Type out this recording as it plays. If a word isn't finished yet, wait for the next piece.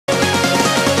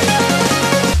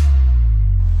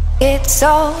It's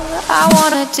all I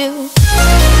wanna do.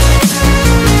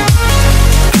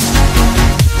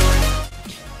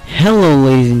 Hello,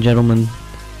 ladies and gentlemen,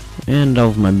 and all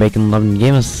of my bacon-loving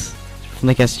gamers.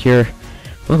 FriendlyCast here.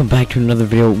 Welcome back to another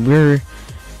video. We're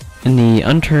in the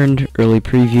Unturned early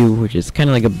preview, which is kind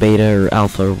of like a beta or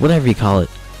alpha or whatever you call it.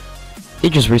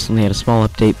 It just recently had a small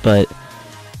update, but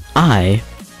I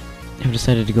have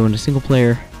decided to go into single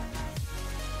player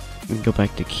and go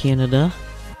back to Canada.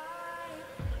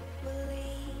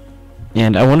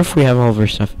 And I wonder if we have all of our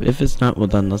stuff. If it's not, well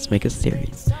then let's make a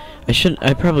series.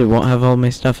 I probably won't have all my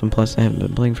stuff, and plus I haven't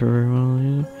been playing for very well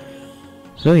either.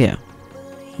 So yeah.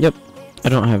 Yep. I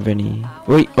don't have any.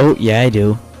 Wait, oh yeah I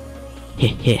do.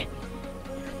 Heh.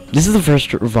 This is the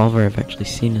first revolver I've actually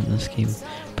seen in this game.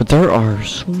 But there are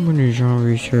so many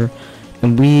genres here.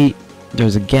 And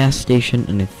there's a gas station,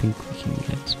 and I think we can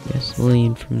get some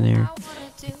gasoline from there.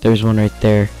 There's one right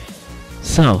there.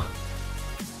 So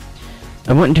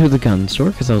I went into the gun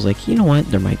store because I was like, you know what,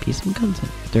 there might be some guns in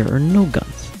here. There are no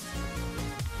guns.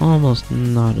 Almost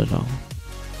not at all.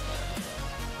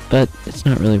 But it's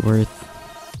not really worth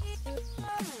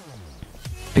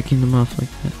picking them off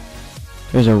like that.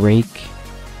 There's a rake.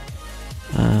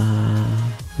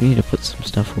 We need to put some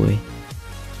stuff away.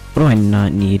 What do I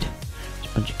not need?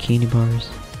 There's a bunch of candy bars.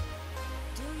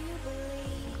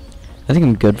 I think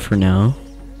I'm good for now.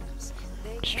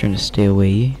 Just trying to stay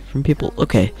away from people.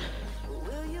 Okay.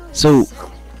 So,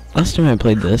 last time I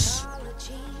played this,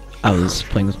 I was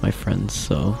playing with my friends,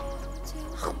 so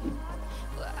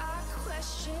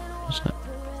it's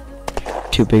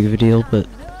not too big of a deal, but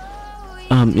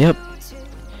yep.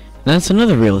 That's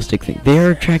another realistic thing. They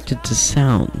are attracted to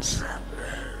sounds.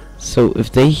 So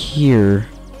if they hear,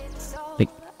 like,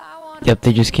 yep,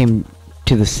 they just came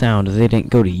to the sound. They didn't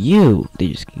go to you. They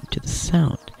just came to the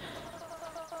sound.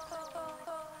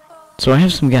 So I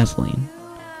have some gasoline.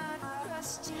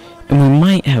 And we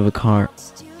might have a car.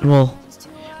 Well,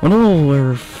 when will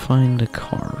we find a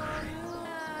car?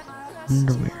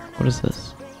 Wonder where. What is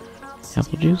this?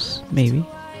 Apple juice? Maybe.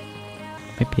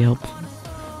 Might be helpful.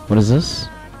 What is this?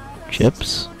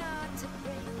 Chips?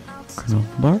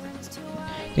 Granola bar?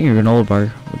 I think a granola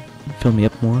bar would fill me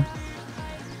up more.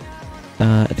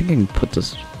 I think I can put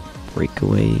this break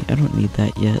away. I don't need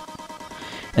that yet.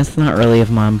 It's not really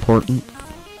of my importance.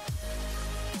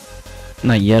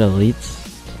 Not yet, at least.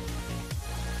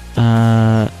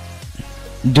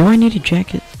 Do I need a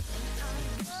jacket?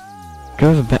 Do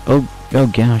I have a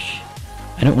oh gosh.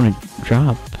 I don't want to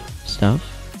drop stuff.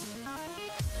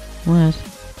 What?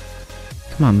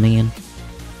 Come on, man.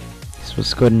 So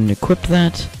let's go ahead and equip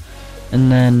that.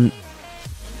 And then,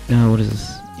 what is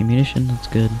this? Ammunition? That's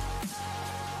good.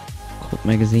 Colt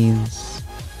magazines.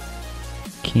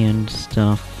 Canned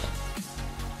stuff.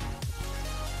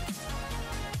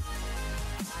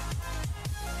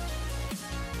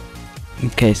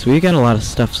 Okay, so we got a lot of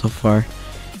stuff so far.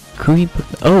 Can we put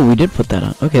oh, we did put that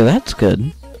on. Okay, that's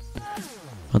good.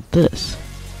 What this?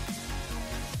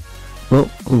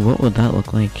 Well, ooh, what would that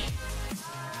look like?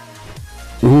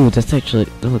 Ooh, that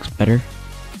looks better,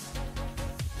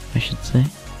 I should say.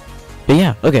 But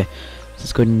yeah, okay.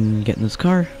 Let's go ahead and get in this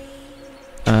car.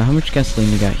 How much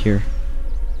gasoline we got here?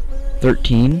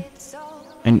 13?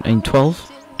 And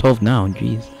 12? 12 now,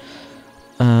 jeez.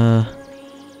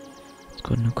 Let's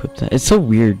go ahead and equip that. It's so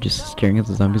weird just staring at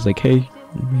the zombies like, hey,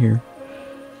 I'm here.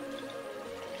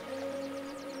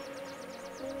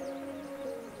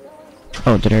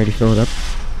 Oh, did I already fill it up?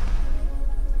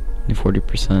 Only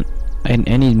 40%. I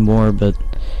need more, but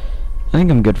I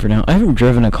think I'm good for now. I haven't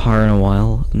driven a car in a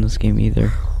while in this game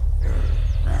either.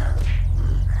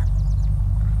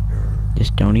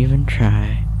 Just don't even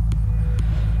try.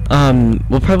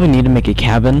 We'll probably need to make a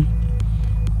cabin,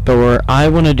 but where I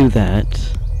want to do that,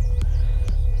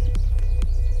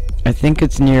 I think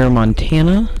it's near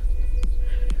Montana.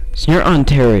 It's near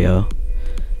Ontario,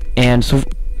 and so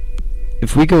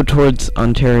if we go towards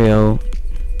Ontario,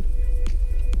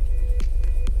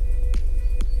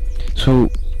 so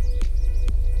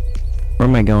where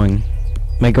am I going?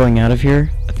 Am I going out of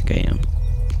here? I think I am.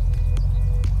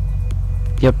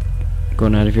 Yep,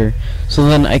 going out of here. So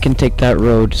then I can take that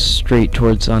road straight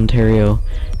towards Ontario.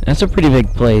 That's a pretty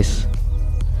big place,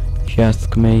 if you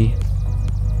ask me.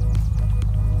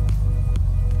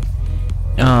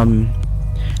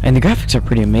 And the graphics are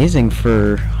pretty amazing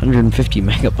for 150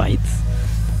 megabytes.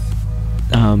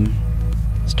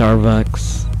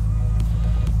 Starbucks,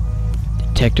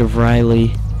 Detective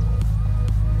Riley,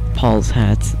 Paul's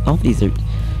hats. All these are.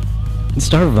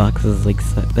 Starbucks is like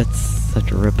that's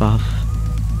such a ripoff.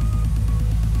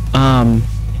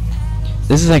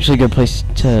 This is actually a good place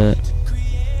to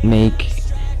make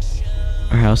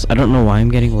our house. I don't know why I'm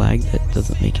getting lagged. That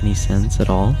doesn't make any sense at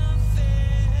all.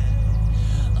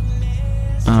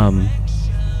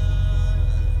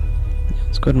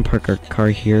 Let's go ahead and park our car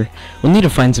here. We'll need to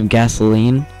find some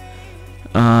gasoline.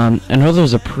 I know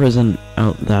there's a prison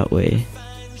out that way.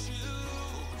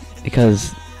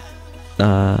 Because,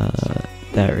 that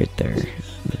right there. I don't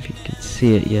know if you can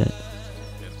see it yet.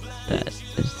 That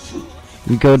is...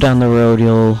 You go down the road,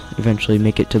 you'll eventually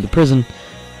make it to the prison.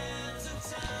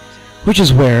 Which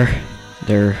is where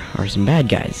there are some bad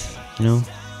guys, you know?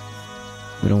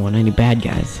 We don't want any bad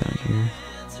guys out here.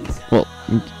 Well,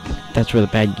 that's where the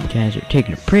bad guys are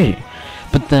taken to prison.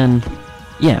 But then,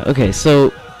 yeah, okay,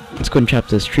 so let's go and chop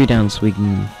this tree down so we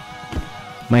can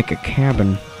make a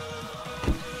cabin.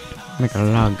 Make a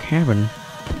log cabin.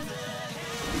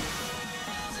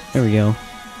 There we go.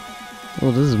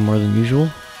 Well, this is more than usual.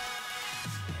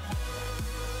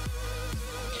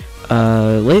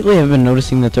 Lately I've been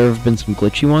noticing that there have been some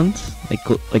glitchy ones, like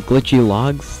glitchy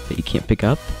logs that you can't pick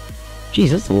up.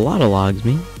 Jeez, that's a lot of logs,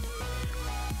 man.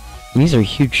 And these are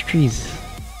huge trees,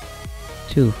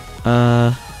 too.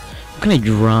 What can I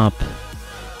drop?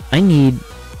 I need...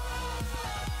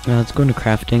 let's go into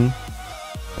crafting,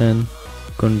 then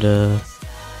go into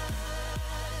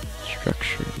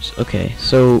structures. Okay,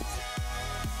 so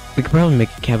we could probably make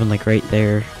a cabin like right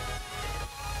there.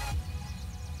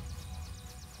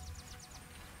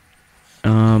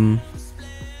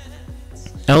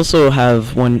 I also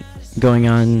have one going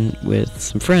on with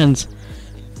some friends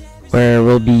where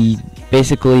we'll be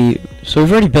basically, so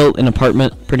we've already built an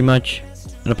apartment, pretty much,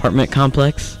 an apartment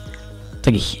complex. It's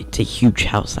like it's a huge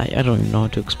house. I don't even know how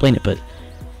to explain it, but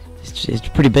it's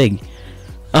pretty big.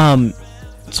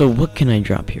 So what can I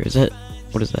drop here? Is that,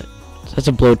 what is that? So that's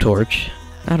a blowtorch.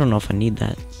 I don't know if I need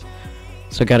that.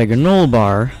 So I got a granola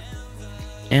bar,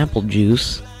 apple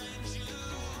juice.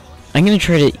 I'm gonna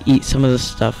try to eat some of this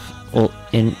stuff, well,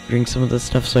 and drink some of this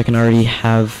stuff so I can already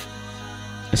have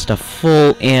the stuff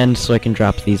full, and so I can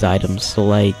drop these items. So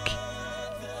like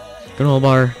granola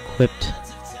bar, equipped.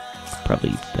 Probably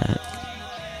eat that.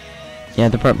 Yeah,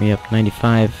 they brought me up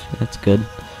 95. That's good.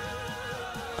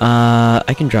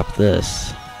 I can drop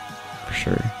this for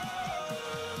sure.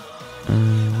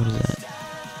 What is that?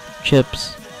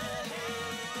 Chips.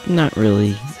 Not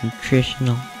really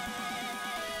nutritional.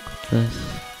 What's this?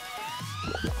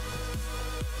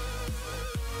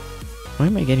 Why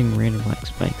am I getting random black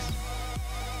spikes?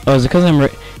 Oh, is it because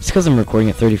it's because I'm recording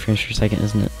at 30 frames per second,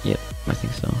 isn't it? Yep, I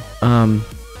think so. I'm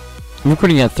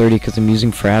recording at 30 because I'm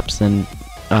using Fraps, and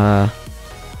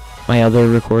my other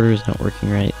recorder is not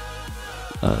working right.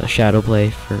 Shadow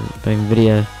play for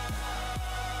NVIDIA.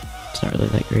 It's not really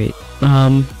that great. How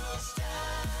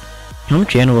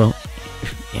much Annawell?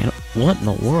 What in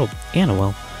the world?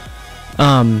 Annawell.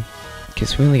 Okay,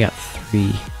 so we only got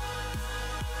 3.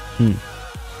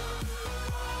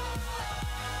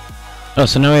 Oh,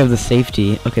 so now we have the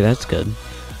safety. Okay, that's good.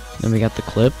 Then we got the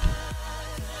clip.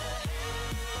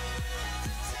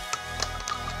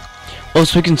 Oh,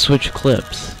 so we can switch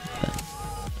clips.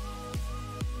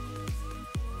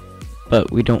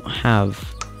 But we don't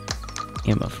have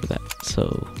ammo for that,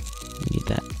 so we need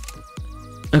that.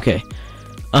 Okay.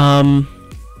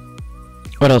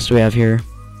 What else do we have here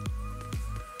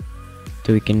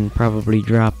that we can probably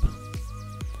drop?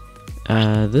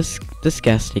 This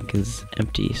gas tank is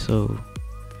empty, so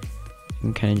I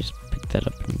can kind of just pick that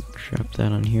up and drop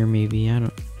that on here. Maybe I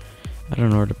don't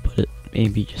know where to put it.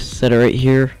 Maybe just set it right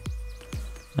here,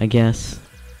 I guess.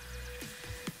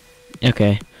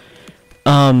 Okay.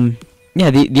 Yeah,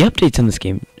 the updates in this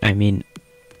game, I mean,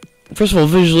 first of all,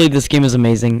 visually this game is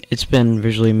amazing. It's been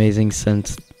visually amazing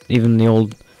since even the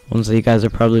old ones that you guys are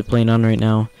probably playing on right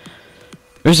now.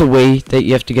 There's a way that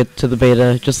you have to get to the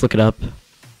beta. Just look it up.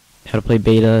 How to play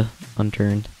beta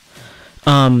Unturned.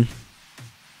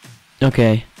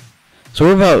 Okay. So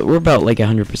we're about like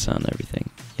 100% on everything.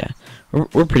 Yeah.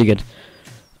 We're pretty good.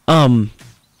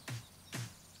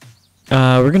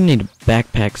 We're gonna need a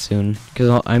backpack soon,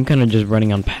 because I'm kind of just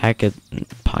running on pockets,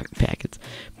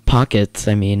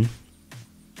 I mean.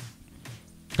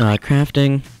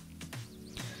 Crafting.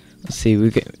 Let's see,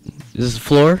 is this a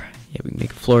floor? Yeah, we can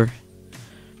make a floor.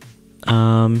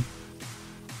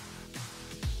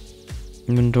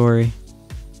 Inventory.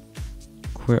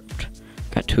 Equipped.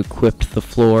 Got to equip the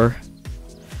floor.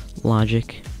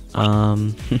 Logic.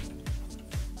 So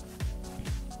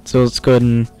let's go ahead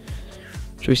and...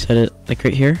 Should we set it like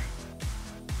right here?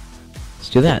 Let's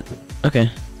do that.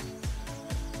 Okay.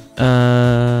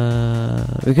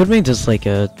 We could make this like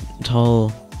a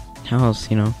tall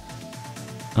house, you know.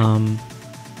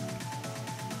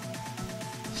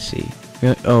 Let's see.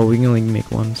 Oh, we can only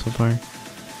make one so far.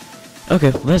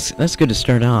 Okay, well, that's good to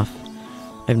start off.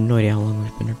 I have no idea how long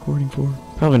we've been recording for.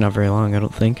 Probably not very long, I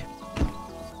don't think.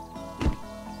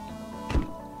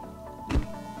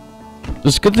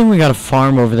 It's a good thing we got a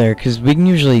farm over there, because we can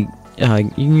usually, you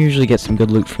can usually get some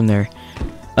good loot from there.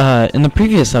 In the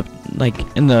previous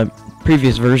in the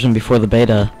previous version before the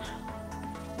beta,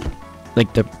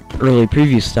 like the early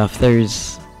preview stuff,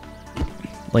 there's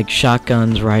like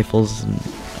shotguns, rifles, and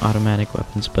automatic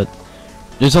weapons, but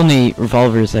there's only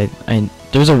revolvers. There's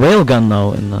a railgun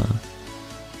though in the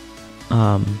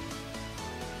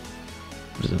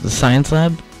was it the science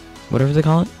lab, whatever they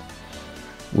call it,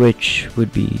 which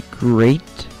would be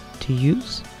great to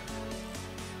use.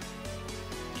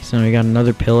 So now we got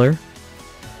another pillar.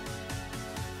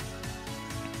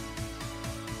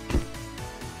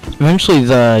 Eventually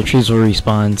the trees will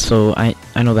respawn, so I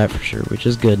know that for sure, which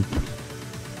is good.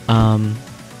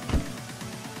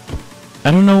 I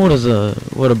don't know what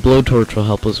a blowtorch will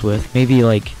help us with. Maybe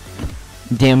like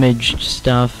damaged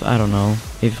stuff. I don't know.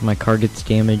 If my car gets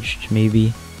damaged, maybe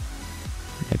it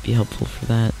might be helpful for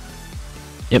that.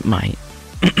 It might.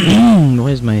 Why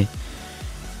is my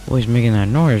voice making that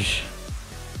noise?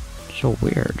 So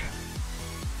weird.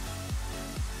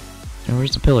 And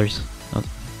where's the pillars? Oh.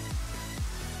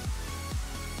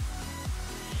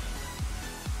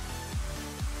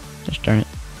 Just darn it.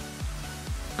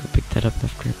 Go pick that up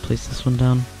after I place this one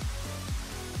down.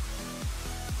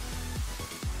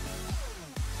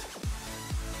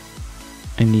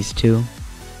 And these two.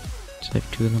 So I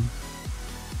have two of them.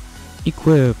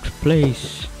 Equipped,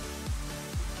 place.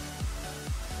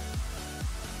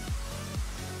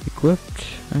 Equipped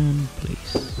and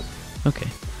place. Okay.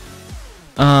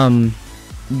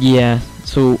 Yeah,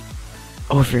 so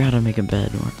oh, I forgot to make a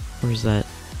bed. Where's that?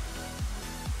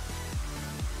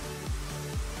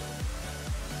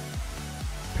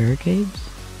 Barricades?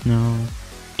 No.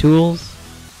 Tools?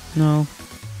 No.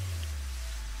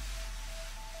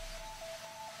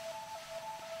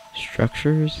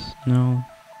 Structures? No.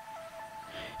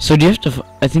 So do you have to,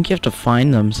 I think you have to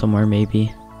find them somewhere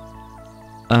maybe.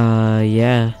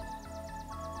 Yeah.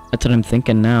 That's what I'm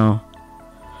thinking now.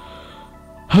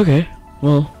 Okay,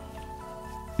 well,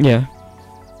 yeah.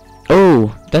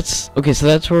 Oh, that's, okay, so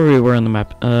that's where we were on the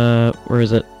map. Where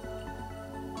is it?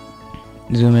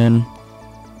 Zoom in.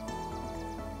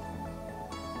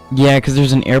 Yeah, because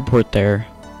there's an airport there.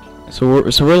 So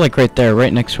we're like right there,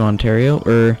 right next to Ontario,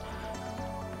 or...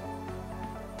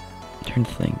 I'm trying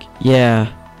to think.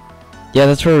 Yeah. Yeah,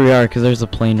 that's where we are, because there's a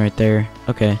plane right there.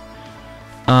 Okay.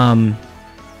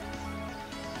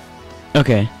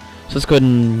 Okay. So let's go ahead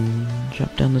and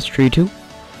chop down this tree too.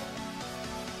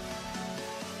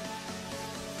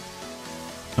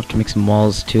 I'll have to make some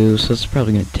walls too, so it's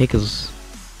probably gonna take us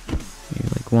maybe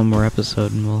like one more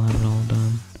episode and we'll have it all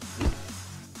done.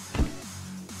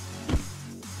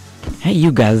 How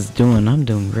you guys doing? I'm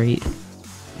doing great.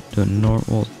 Doing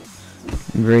normal.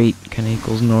 Great kind of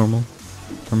equals normal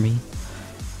for me.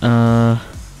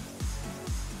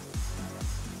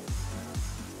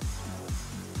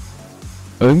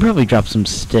 We can probably drop some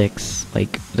sticks,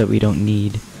 like, that we don't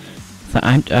need.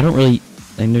 I don't really,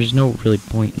 like, there's no really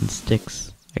point in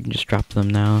sticks. I can just drop them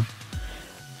now.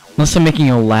 Unless I'm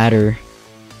making a ladder.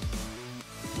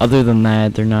 Other than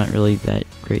that, they're not really that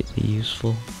greatly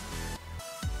useful.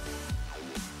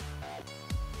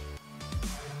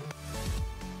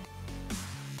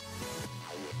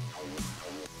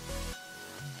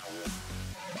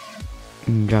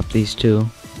 Drop these two.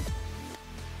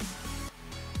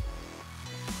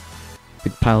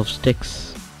 Big pile of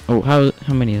sticks. Oh, how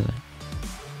many is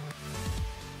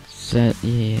that?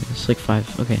 Yeah, it's like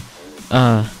 5. Okay.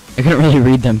 I couldn't really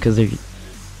read them because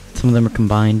some of them are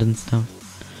combined and stuff.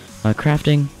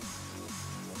 Crafting.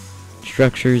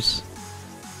 Structures.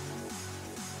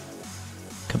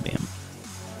 Kabam.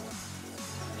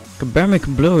 Kabam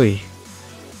kablowy.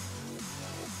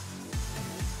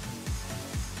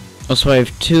 Oh, so I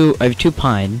have two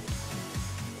pine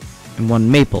and 1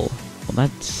 maple. Well,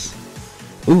 that's,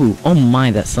 ooh, oh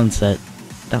my, that sunset,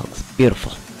 that looks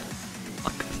beautiful.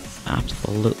 Look, it's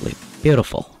absolutely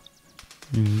beautiful.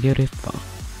 Beautiful.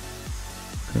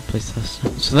 Replace this.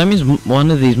 So that means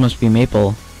one of these must be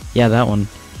maple. Yeah, that one.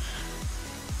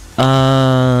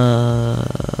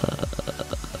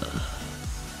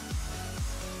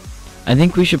 I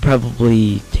think we should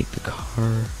probably take the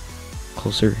car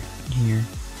closer here.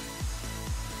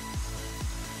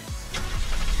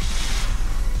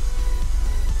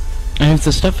 And if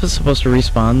the stuff is supposed to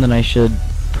respawn, then I should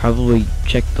probably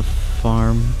check the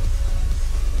farm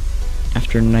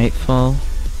after nightfall.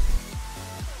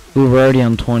 Ooh, we're already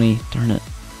on 20. Darn it.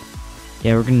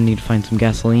 Yeah, we're gonna need to find some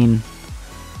gasoline.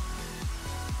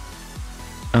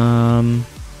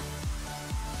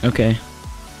 Okay.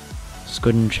 Let's go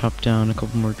ahead and chop down a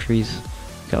couple more trees.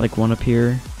 Got like one up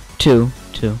here. Two.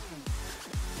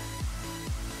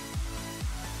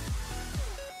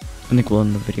 I think we'll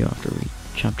end the video after we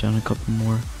chop down a couple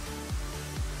more.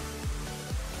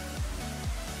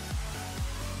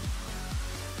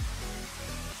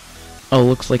 Oh,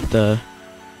 looks like the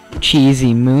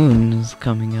cheesy moon is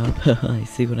coming up. I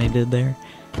see what I did there.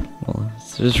 Well,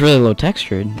 it's really low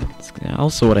textured. It's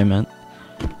also what I meant.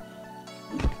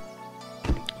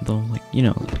 Though, like, you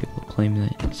know, people claim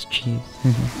that it's cheese.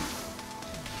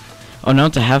 Oh, now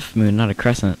it's a half moon, not a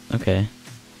crescent. Okay.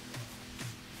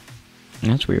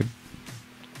 That's weird.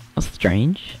 That's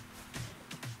strange.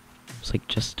 It's like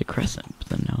just a crescent, but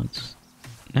then now it's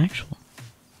an actual.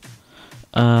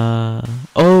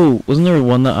 Oh, wasn't there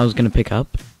one that I was gonna pick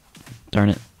up? Darn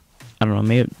it. I don't know,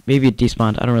 maybe it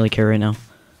despawned. I don't really care right now.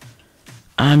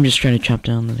 I'm just trying to chop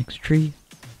down the next tree.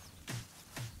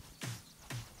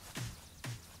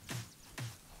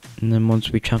 And then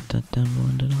once we chop that down, we'll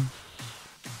end it off.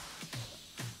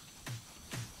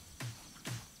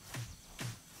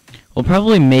 We'll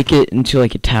probably make it into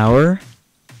like a tower.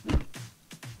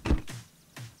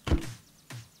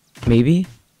 Maybe.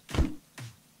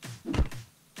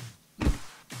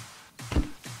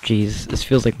 Jeez, this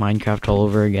feels like Minecraft all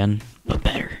over again, but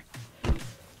better.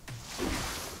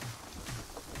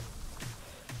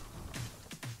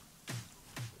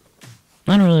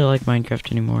 I don't really like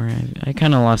Minecraft anymore. I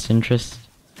kind of lost interest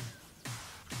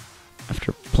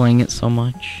after playing it so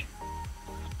much.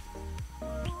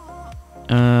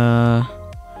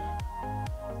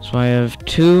 So I have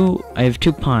two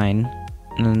pine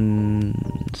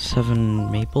and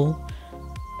 7 maple.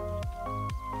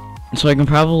 So I can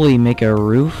probably make a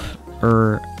roof,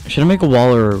 or should I make a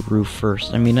wall or a roof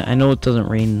first? I mean, I know it doesn't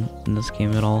rain in this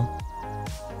game at all.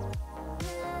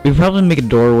 We can probably make a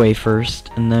doorway first,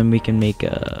 and then we can make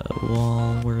a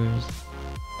wall. Where is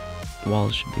the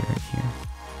wall? Should be right here.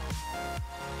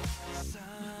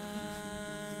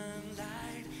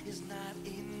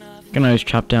 Can always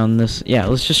chop down this. Yeah,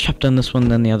 let's just chop down this one,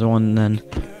 then the other one, and then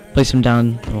place them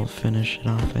down. And we'll finish it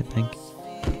off, I think.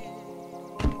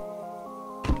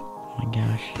 Oh my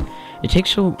gosh, it takes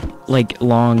so like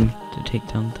long to take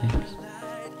down things.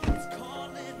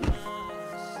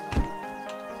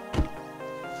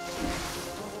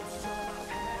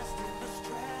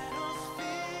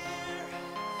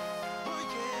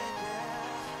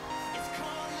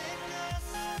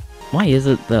 Why is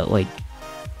it that like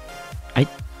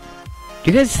do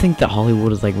you guys think that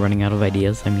Hollywood is like running out of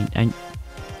ideas? I mean,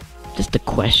 just a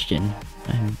question.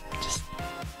 Do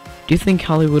you think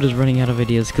Hollywood is running out of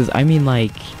ideas? Because I mean,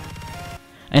 like,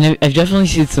 and I've definitely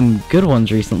seen some good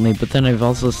ones recently, but then I've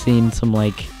also seen some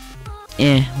like,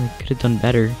 we could have done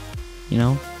better. You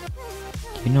know?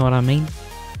 Do you know what I mean?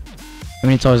 I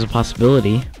mean, it's always a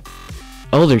possibility.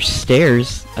 Oh, there's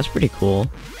stairs. That's pretty cool.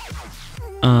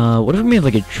 What if we made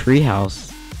like a tree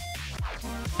house?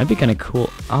 That'd be kind of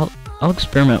cool. I'll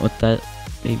experiment with that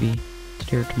maybe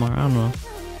today or tomorrow. I don't know.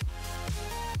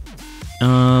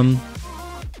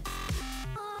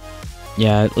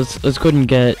 Yeah, let's go ahead and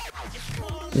get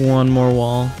one more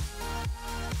wall.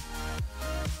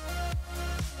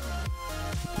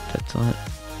 That's it.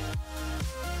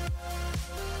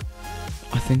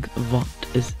 I think that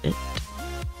is it.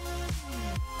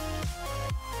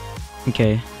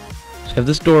 Okay, so we have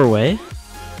this doorway,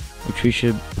 which we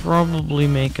should probably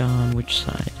make on which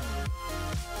side?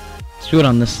 Let's do it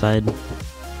on this side.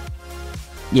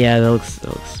 Yeah, that looks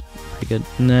pretty good.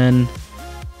 And then,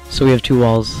 so we have 2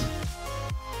 walls.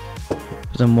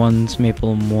 Then one's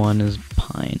maple and one is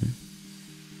pine.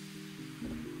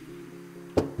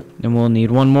 Then we'll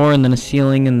need one more and then a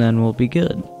ceiling and then we'll be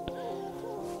good.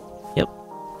 Yep.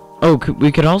 Oh,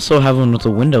 we could also have one with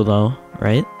a window though,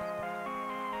 right?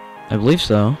 I believe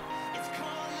so.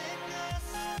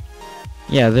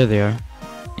 Yeah, there they are.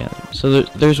 Yeah, so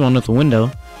there's one with a window.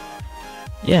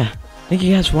 Yeah, thank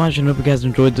you guys for watching. I hope you guys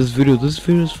enjoyed this video. This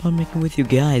video was fun making with you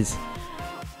guys.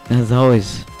 And as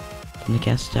always,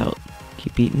 FriendlyCast out.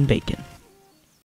 Keep eating bacon.